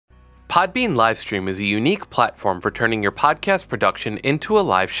Podbean Livestream is a unique platform for turning your podcast production into a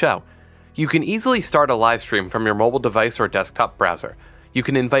live show. You can easily start a live stream from your mobile device or desktop browser. You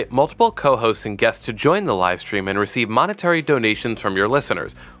can invite multiple co-hosts and guests to join the live stream and receive monetary donations from your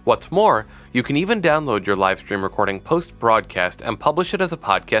listeners. What's more, you can even download your live stream recording post-broadcast and publish it as a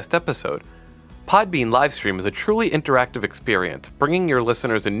podcast episode. Podbean Livestream is a truly interactive experience, bringing your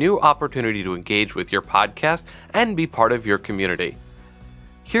listeners a new opportunity to engage with your podcast and be part of your community.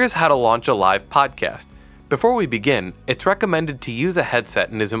 Here's how to launch a live podcast. Before we begin, it's recommended to use a headset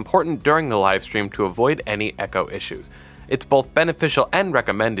and is important during the live stream to avoid any echo issues. It's both beneficial and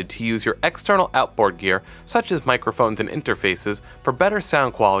recommended to use your external outboard gear, such as microphones and interfaces, for better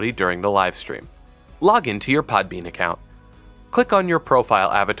sound quality during the live stream. Log into your Podbean account. Click on your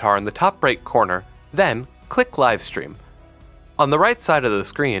profile avatar in the top right corner, then click Livestream. On the right side of the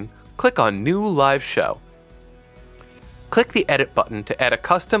screen, click on New Live Show. Click the Edit button to add a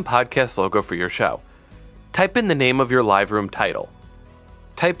custom podcast logo for your show. Type in the name of your live room title.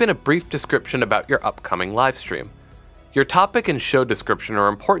 Type in a brief description about your upcoming live stream. Your topic and show description are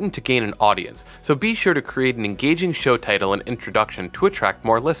important to gain an audience, so be sure to create an engaging show title and introduction to attract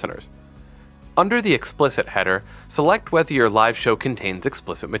more listeners. Under the explicit header, select whether your live show contains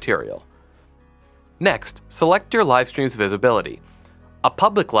explicit material. Next, select your live stream's visibility. A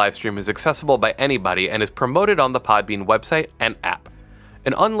public live stream is accessible by anybody and is promoted on the Podbean website and app.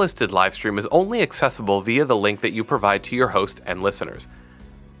 An unlisted live stream is only accessible via the link that you provide to your host and listeners.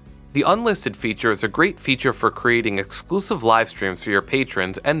 The unlisted feature is a great feature for creating exclusive live streams for your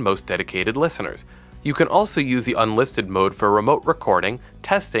patrons and most dedicated listeners. You can also use the unlisted mode for remote recording,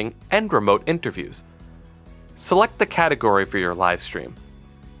 testing, and remote interviews. Select the category for your live stream.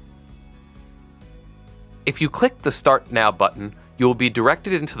 If you click the Start Now button, you will be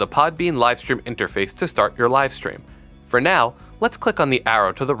directed into the Podbean Livestream interface to start your live stream. For now, let's click on the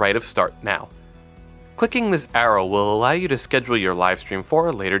arrow to the right of Start Now. Clicking this arrow will allow you to schedule your live stream for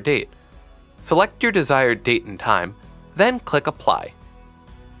a later date. Select your desired date and time, then click Apply.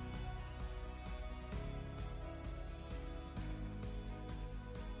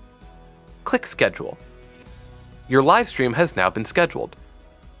 Click Schedule. Your live stream has now been scheduled.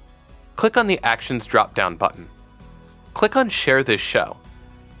 Click on the Actions drop-down button. Click on Share This Show.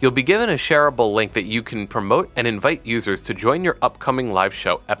 You'll be given a shareable link that you can promote and invite users to join your upcoming live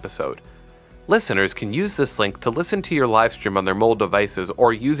show episode. Listeners can use this link to listen to your live stream on their mobile devices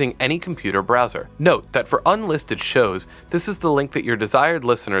or using any computer browser. Note that for unlisted shows, this is the link that your desired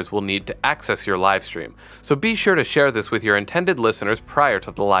listeners will need to access your live stream, so be sure to share this with your intended listeners prior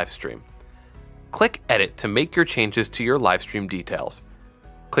to the live stream. Click Edit to make your changes to your live stream details.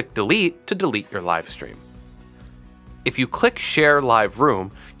 Click Delete to delete your live stream. If you click Share Live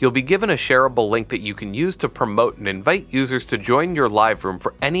Room, you'll be given a shareable link that you can use to promote and invite users to join your live room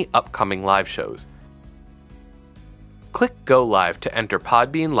for any upcoming live shows. Click Go Live to enter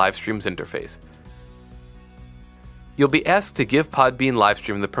Podbean Livestream's interface. You'll be asked to give Podbean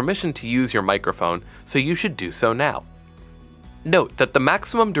Livestream the permission to use your microphone, so you should do so now. Note that the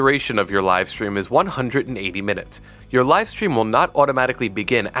maximum duration of your live stream is 180 minutes. Your live stream will not automatically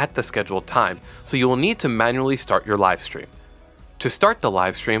begin at the scheduled time, so you will need to manually start your live stream. To start the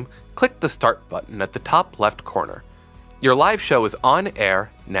live stream, click the Start button at the top left corner. Your live show is on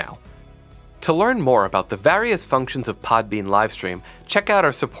air now. To learn more about the various functions of Podbean Livestream, check out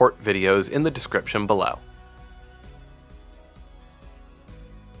our support videos in the description below.